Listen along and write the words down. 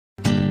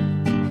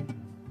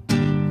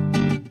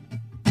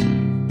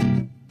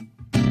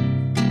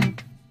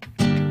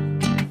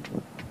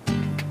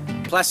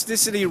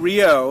Plasticity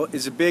Rio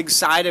is a big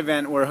side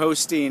event we're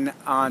hosting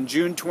on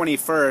June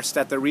 21st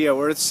at the Rio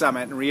Earth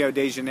Summit in Rio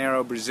de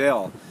Janeiro,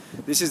 Brazil.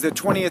 This is the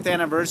 20th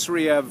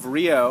anniversary of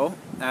Rio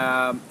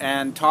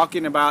and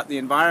talking about the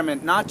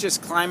environment, not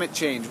just climate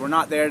change. We're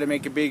not there to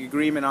make a big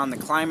agreement on the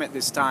climate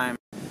this time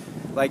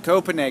like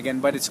Copenhagen,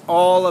 but it's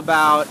all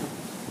about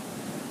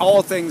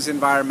all things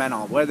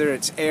environmental, whether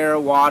it's air,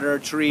 water,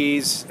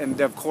 trees,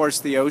 and of course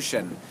the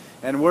ocean.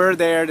 And we're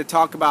there to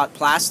talk about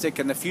plastic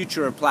and the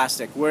future of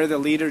plastic, where the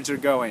leaders are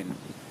going.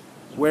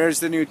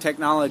 Where's the new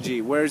technology?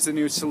 Where's the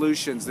new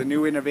solutions, the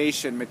new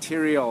innovation,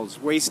 materials,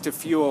 waste to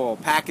fuel,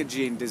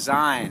 packaging,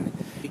 design?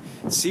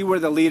 See where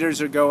the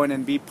leaders are going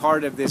and be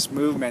part of this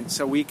movement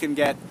so we can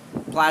get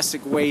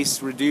plastic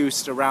waste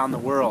reduced around the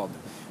world.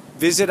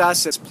 Visit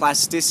us at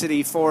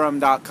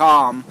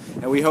plasticityforum.com,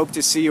 and we hope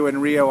to see you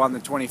in Rio on the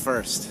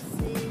 21st.